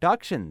Rune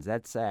Productions.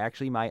 That's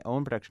actually my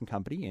own production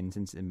company, and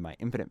since in my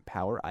infinite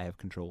power I have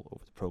control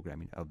over the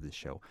programming of this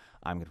show,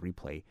 I'm going to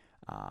replay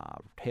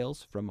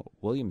Tales from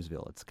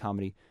Williamsville. It's a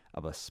comedy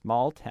of a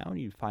small town.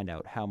 You find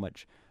out how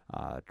much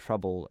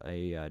trouble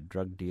a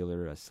drug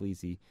dealer, a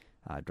sleazy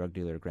drug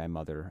dealer,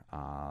 grandmother,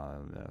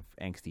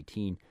 angsty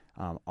teen,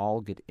 all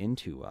get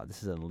into.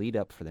 This is a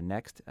lead-up for the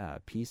next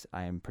piece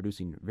I am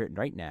producing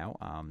right now,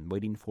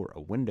 Waiting for a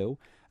Window,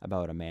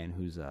 about a man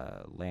whose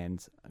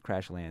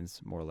crash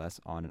lands more or less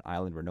on an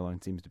island where no one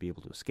seems to be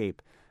able to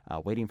escape.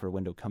 Waiting for a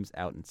Window comes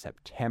out in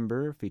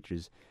September,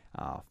 features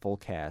full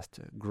cast,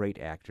 great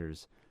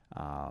actors,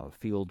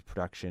 field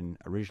production,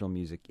 original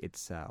music.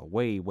 It's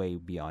way, way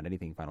beyond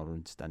anything Final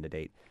Rune's done to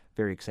date.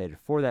 Very excited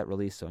for that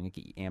release, so I'm going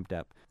to get you amped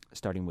up,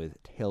 starting with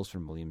Tales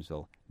from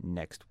Williamsville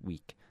next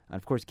week. And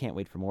of course, you can't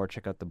wait for more.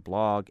 Check out the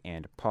blog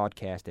and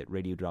podcast at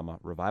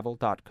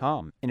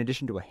radiodramarevival.com. In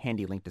addition to a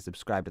handy link to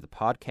subscribe to the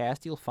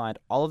podcast, you'll find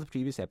all of the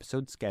previous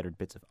episodes, scattered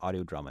bits of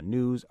audio drama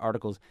news,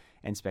 articles,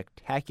 and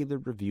spectacular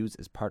reviews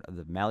as part of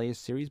the Malleus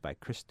series by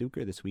Chris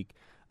Stuker. This week,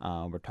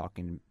 we're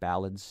talking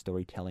ballads,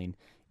 storytelling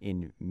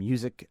in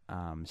music.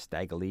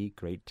 Stagger Lee,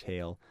 great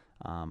tale,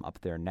 up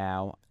there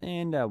now.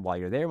 And while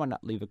you're there, why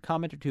not leave a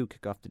comment or two,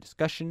 kick off the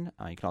discussion.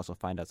 You can also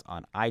find us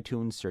on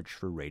iTunes. Search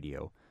for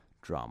Radio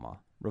Drama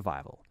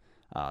Revival.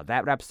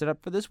 That wraps it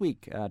up for this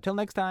week. Till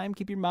next time,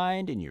 keep your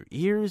mind and your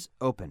ears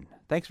open.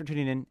 Thanks for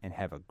tuning in, and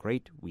have a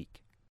great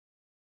week.